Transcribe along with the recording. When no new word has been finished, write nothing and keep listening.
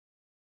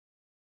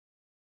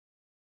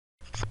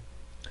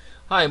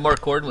Hi, I'm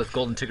Mark Gordon with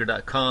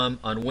GoldenTicker.com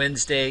on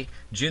Wednesday,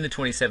 June the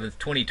 27th,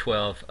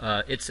 2012.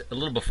 It's a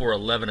little before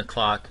 11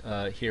 o'clock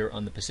here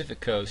on the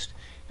Pacific Coast,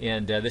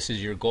 and this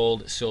is your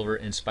gold, silver,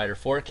 and spider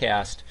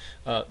forecast.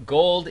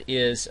 Gold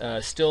is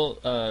still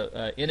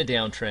in a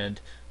downtrend.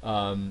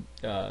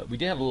 We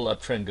did have a little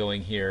uptrend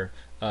going here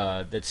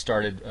that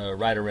started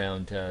right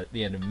around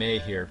the end of May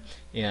here,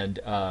 and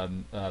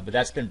but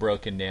that's been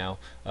broken now.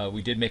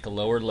 We did make a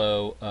lower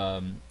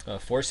low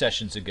 4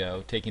 sessions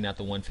ago, taking out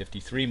the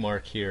 153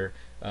 mark here,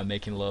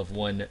 making a low of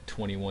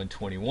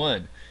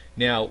 121.21.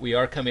 Now we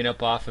are coming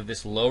up off of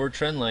this lower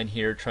trend line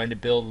here, trying to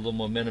build a little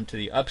momentum to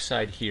the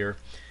upside here.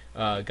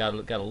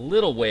 Got a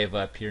little wave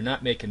up here,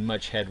 not making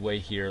much headway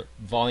here.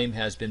 Volume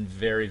has been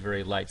very,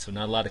 very light, so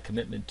not a lot of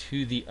commitment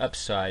to the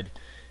upside.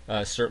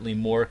 Certainly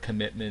more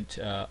commitment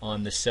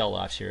on the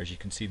sell-offs here. As you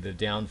can see, the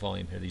down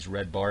volume here, these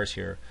red bars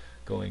here,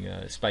 going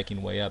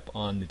spiking way up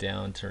on the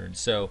downturn.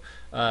 So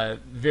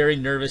very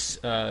nervous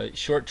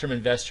short-term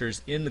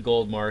investors in the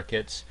gold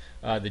markets.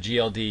 The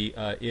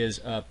GLD is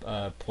up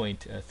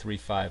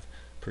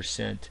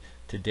 0.35%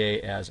 today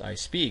as I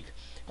speak.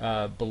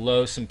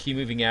 Below some key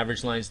moving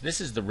average lines.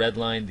 This is the red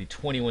line, the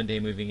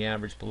 21-day moving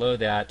average. Below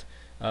that,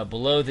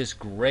 below this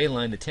gray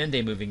line, the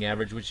 10-day moving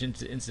average, which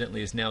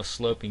incidentally is now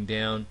sloping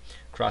down,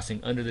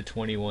 crossing under the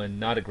 21,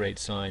 not a great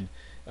sign.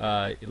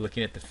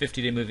 Looking at the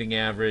 50-day moving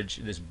average,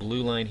 this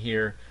blue line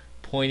here,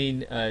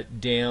 pointing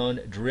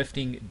down,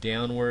 drifting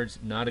downwards,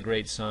 not a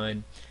great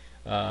sign.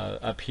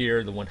 Up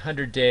here, the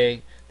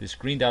 100-day, this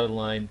green dotted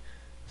line,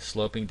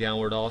 sloping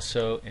downward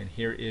also, and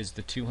here is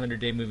the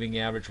 200-day moving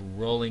average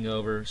rolling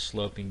over,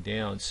 sloping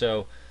down.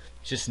 So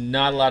just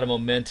not a lot of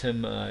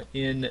momentum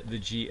in the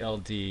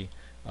GLD.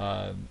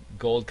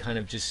 Gold kind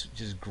of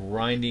just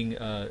grinding,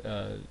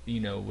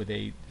 with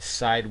a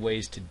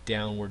sideways to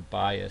downward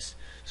bias.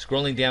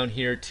 Scrolling down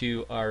here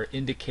to our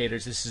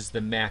indicators, this is the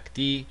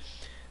MACD.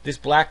 This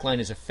black line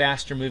is a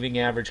faster moving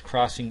average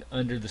crossing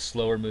under the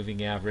slower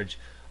moving average,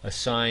 a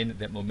sign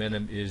that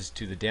momentum is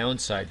to the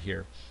downside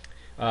here.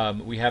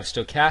 We have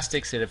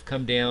stochastics that have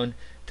come down,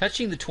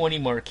 touching the 20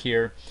 mark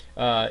here,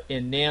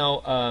 and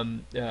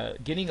now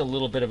getting a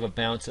little bit of a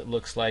bounce. It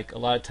looks like a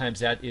lot of times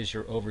that is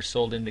your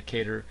oversold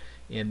indicator,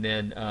 and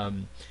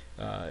then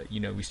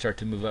we start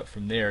to move up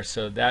from there.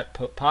 So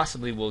that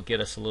possibly will get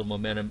us a little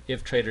momentum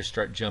if traders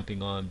start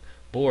jumping on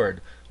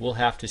board. We'll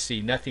have to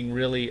see. Nothing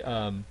really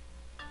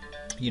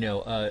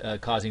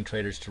causing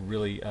traders to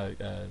really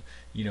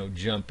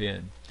jump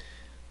in.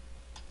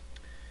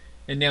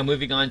 And now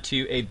moving on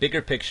to a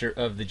bigger picture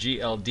of the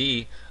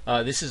GLD.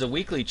 This is a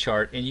weekly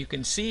chart, and you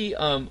can see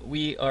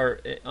we are,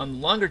 on the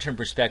longer term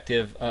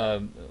perspective,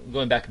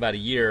 going back about a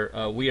year,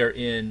 we are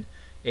in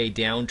a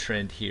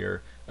downtrend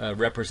here,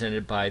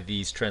 represented by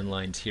these trend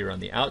lines here on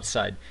the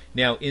outside.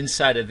 Now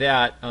inside of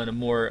that, on a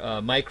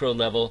more micro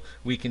level,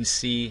 we can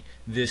see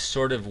this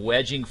sort of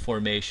wedging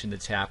formation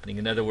that's happening.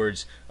 In other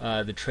words,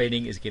 the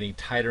trading is getting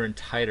tighter and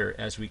tighter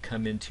as we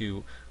come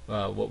into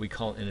what we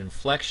call an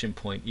inflection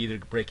point, either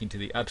breaking to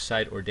the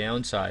upside or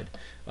downside.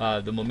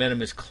 The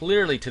momentum is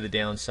clearly to the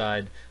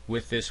downside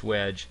with this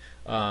wedge,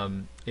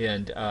 and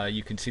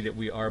you can see that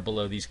we are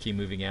below these key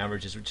moving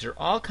averages, which are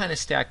all kind of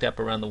stacked up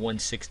around the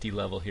 160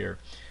 level here.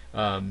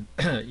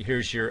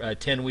 Here's your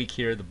 10-week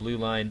here, the blue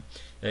line.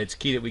 It's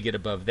key that we get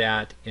above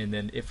that, and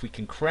then if we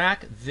can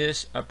crack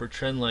this upper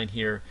trend line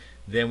here,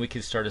 then we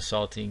can start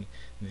assaulting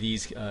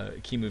these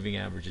key moving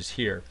averages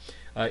here.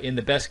 In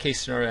the best case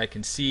scenario, I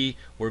can see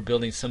we're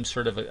building some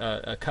sort of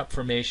a cup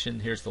formation.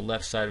 Here's the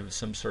left side of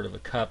some sort of a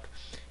cup.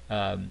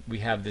 We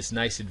have this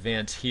nice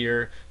advance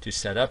here to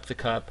set up the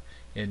cup,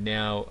 and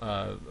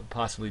now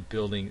possibly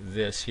building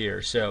this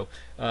here. So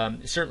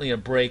certainly a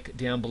break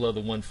down below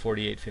the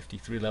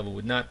 148.53 level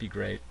would not be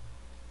great.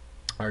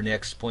 Our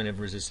next point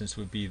of resistance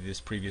would be this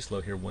previous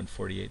low here,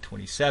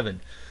 148.27.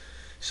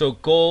 So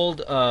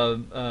gold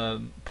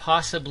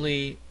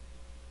possibly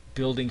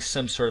building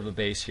some sort of a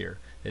base here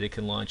that it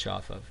can launch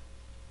off of.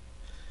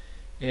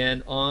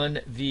 And on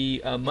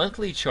the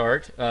monthly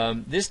chart,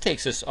 this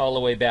takes us all the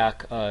way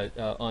back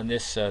on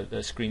this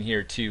screen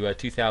here to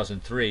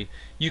 2003.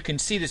 You can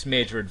see this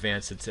major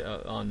advance that's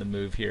on the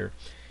move here.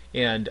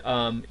 And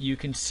you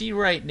can see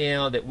right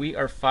now that we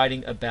are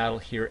fighting a battle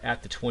here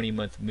at the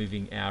 20-month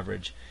moving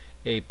average,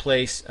 a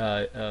place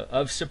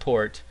of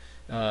support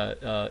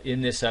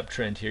in this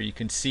uptrend here. You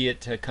can see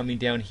it coming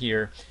down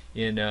here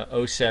in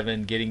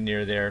 07, getting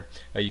near there.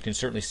 You can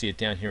certainly see it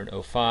down here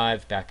in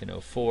 05, back in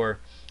 04.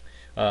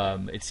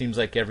 It seems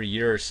like every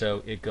year or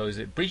so it goes.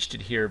 It breached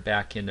it here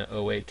back in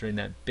 08 during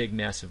that big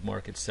massive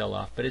market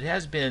sell-off, but it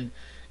has been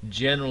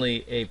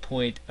generally a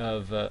point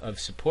of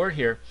support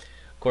here.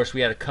 Of course,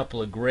 we had a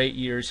couple of great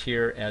years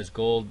here as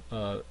gold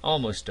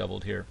almost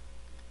doubled here.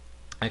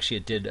 Actually,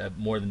 it did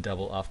more than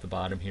double off the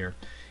bottom here,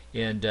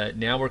 and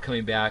now we're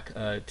coming back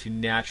to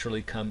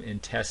naturally come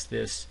and test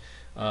this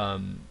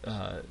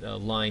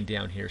line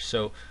down here.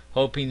 So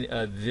hoping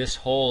this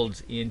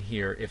holds in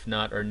here. If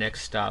not, our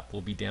next stop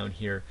will be down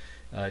here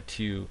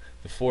to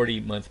the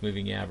 40-month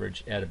moving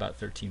average at about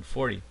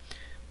 1340.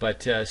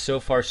 But so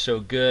far so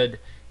good,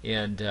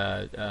 and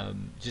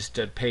just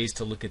pays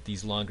to look at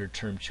these longer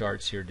term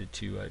charts here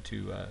to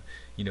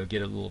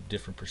get a little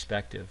different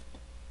perspective.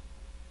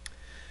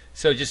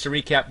 So just to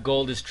recap,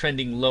 gold is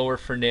trending lower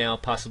for now,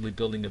 possibly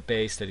building a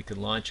base that it could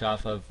launch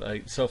off of,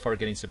 so far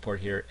getting support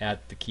here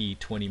at the key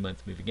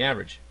 20-month moving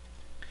average.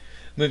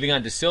 Moving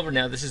on to silver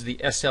now, this is the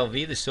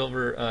SLV, the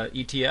silver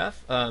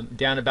ETF,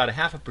 down about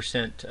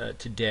 0.5%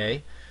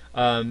 today.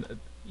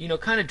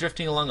 Kind of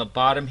drifting along a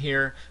bottom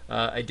here.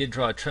 I did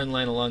draw a trend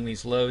line along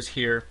these lows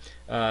here.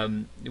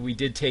 We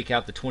did take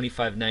out the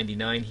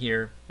 25.99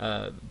 here,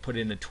 put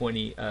in the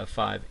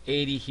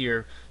 25.80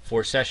 here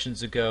 4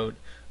 sessions ago.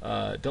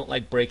 Don't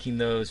like breaking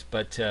those,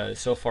 but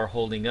so far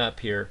holding up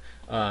here.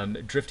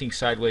 Drifting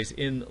sideways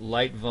in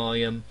light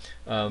volume.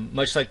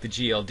 Much like the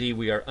GLD,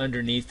 we are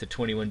underneath the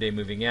 21-day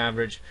moving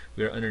average.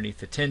 We are underneath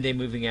the 10-day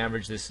moving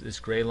average, this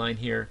gray line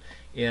here.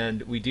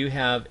 And we do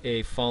have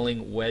a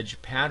falling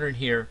wedge pattern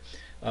here,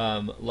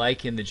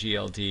 like in the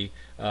GLD.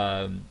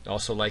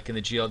 Also like in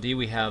the GLD,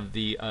 we have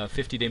the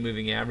 50-day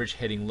moving average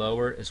heading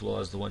lower, as well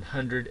as the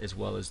 100, as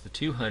well as the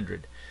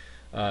 200.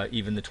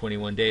 Even the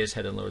 21-day is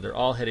heading lower. They're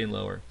all heading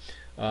lower.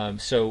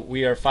 So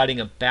we are fighting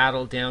a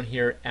battle down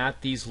here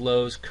at these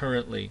lows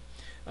currently.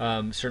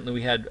 Certainly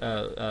we had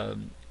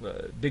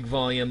big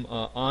volume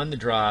on the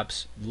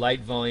drops,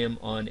 light volume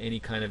on any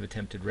kind of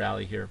attempted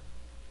rally here.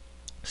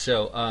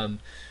 So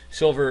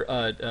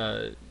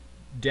silver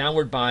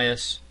downward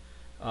bias,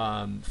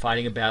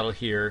 fighting a battle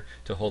here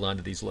to hold on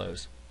to these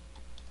lows.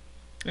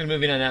 And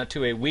moving on out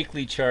to a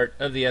weekly chart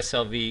of the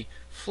SLV,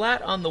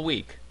 flat on the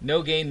week,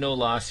 no gain, no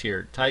loss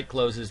here, tight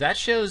closes. That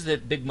shows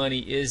that big money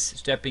is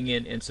stepping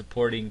in and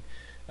supporting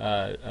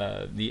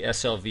the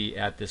SLV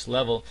at this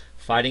level,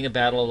 fighting a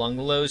battle along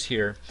the lows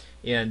here.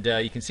 And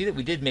you can see that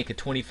we did make a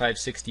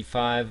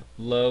 25.65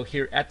 low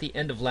here at the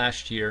end of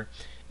last year,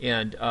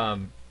 and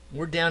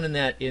we're down in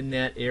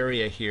that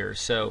area here.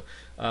 So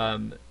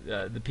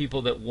the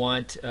people that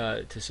want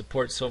to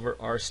support silver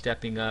are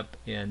stepping up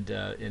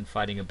and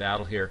fighting a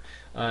battle here.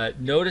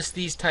 Notice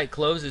these tight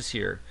closes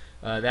here.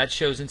 That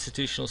shows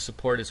institutional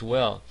support as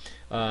well.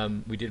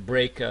 We did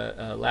break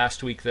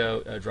last week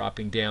though,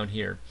 dropping down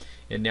here,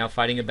 and now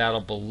fighting a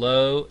battle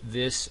below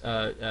this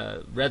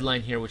red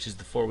line here, which is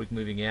the 4-week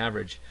moving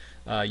average.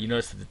 You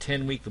notice that the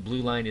 10-week, the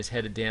blue line, is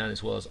headed down,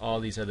 as well as all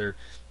these other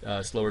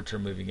slower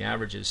term moving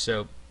averages.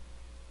 So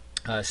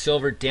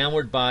silver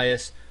downward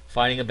bias,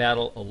 fighting a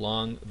battle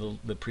along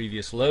the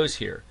previous lows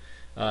here.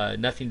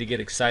 Nothing to get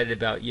excited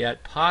about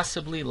yet.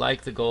 Possibly,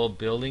 like the gold,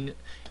 building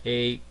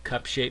a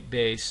cup-shaped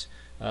base,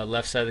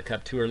 left side of the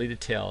cup, too early to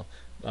tell,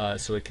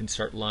 so it can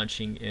start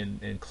launching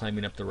and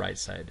climbing up the right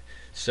side.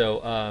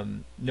 So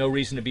no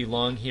reason to be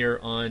long here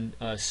on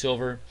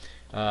silver.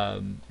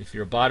 If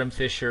you're a bottom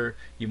fisher,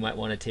 you might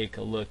want to take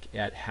a look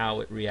at how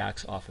it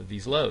reacts off of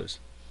these lows.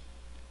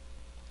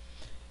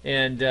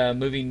 And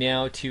moving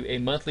now to a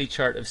monthly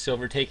chart of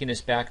silver, taking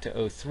us back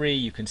to 03.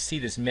 You can see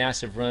this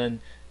massive run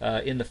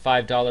in the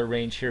 $5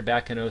 range here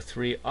back in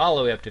 03, all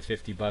the way up to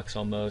 50 bucks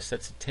almost.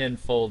 That's a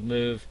 10-fold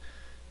move,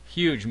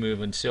 huge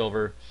move in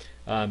silver.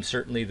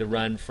 Certainly the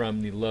run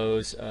from the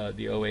lows,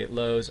 the 08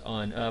 lows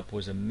on up,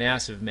 was a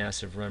massive,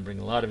 massive run,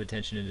 bringing a lot of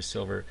attention into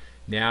silver.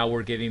 Now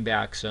we're giving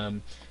back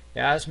some,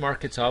 as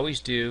markets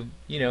always do.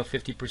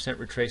 50%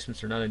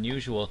 retracements are not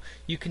unusual.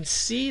 You can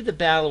see the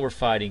battle we're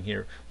fighting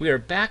here. We are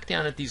back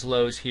down at these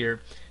lows here,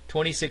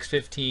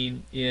 26.15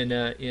 in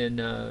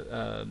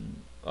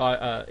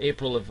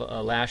April of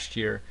last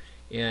year,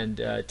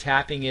 and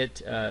tapping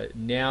it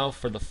now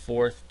for the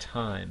 4th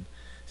time.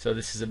 So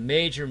this is a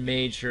major,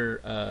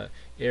 major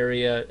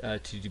area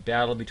to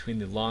battle between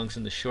the longs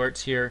and the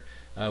shorts here.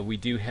 We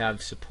do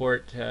have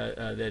support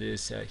that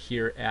is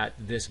here at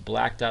this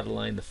black dotted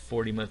line, the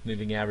 40-month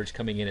moving average,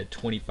 coming in at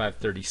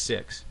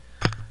 25.36.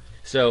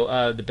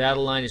 So the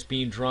battle line is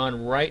being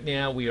drawn right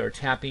now. We are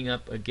tapping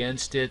up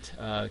against it.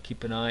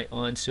 Keep an eye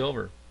on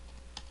silver.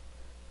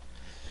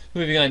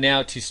 Moving on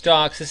now to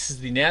stocks. This is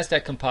the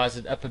NASDAQ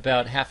composite, up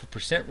about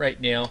 0.5% right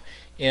now,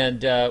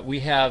 and we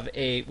have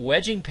a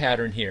wedging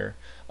pattern here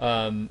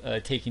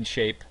taking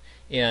shape,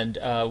 and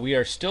we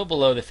are still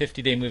below the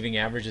 50-day moving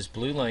average. This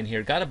blue line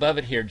here got above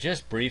it here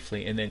just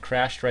briefly, and then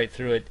crashed right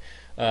through it,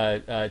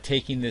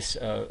 taking this,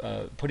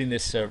 putting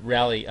this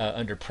rally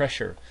under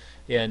pressure.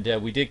 And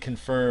we did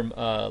confirm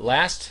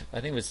last,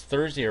 I think it was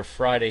Thursday or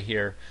Friday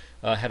here,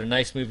 had a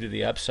nice move to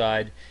the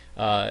upside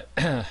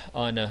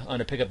on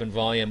a pickup in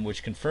volume,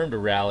 which confirmed a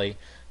rally,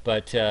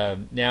 but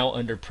now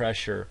under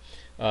pressure.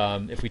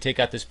 If we take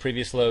out this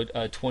previous low,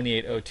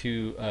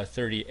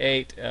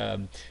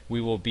 28.0238,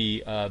 we will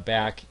be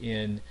back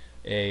in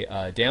a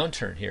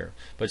downturn here.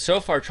 But so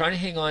far, trying to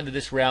hang on to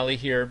this rally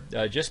here,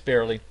 just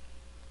barely,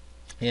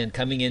 and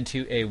coming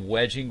into a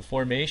wedging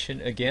formation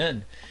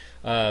again.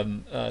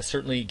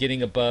 Certainly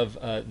getting above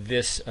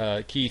this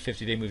key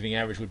 50-day moving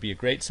average would be a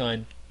great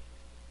sign,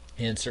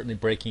 and certainly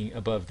breaking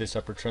above this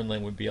upper trend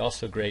line would be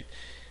also great.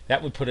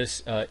 That would put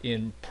us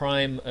in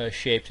prime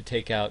shape to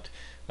take out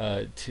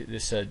to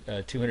this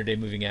 200-day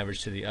moving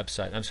average to the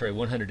upside. I'm sorry,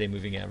 100-day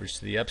moving average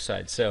to the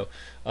upside. So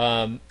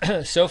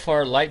so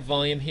far, light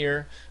volume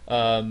here.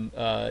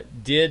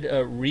 Did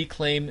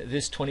reclaim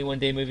this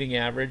 21-day moving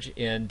average,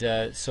 and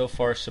so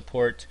far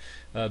support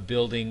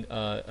building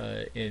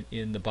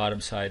in the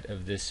bottom side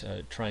of this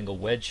triangle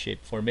wedge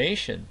shaped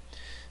formation.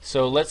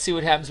 So let's see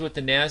what happens with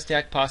the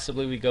NASDAQ.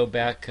 Possibly we go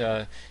back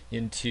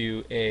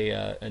into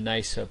a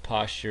nice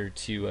posture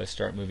to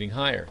start moving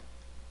higher.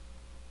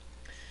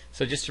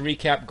 So just to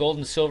recap, gold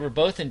and silver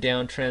both in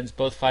downtrends,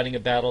 both fighting a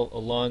battle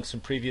along some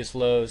previous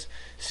lows.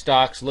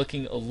 Stocks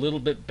looking a little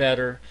bit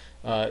better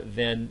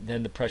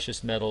than the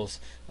precious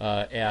metals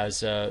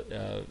as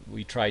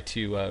we try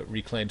to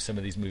reclaim some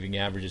of these moving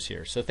averages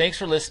here. So thanks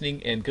for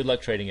listening, and good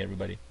luck trading,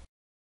 everybody.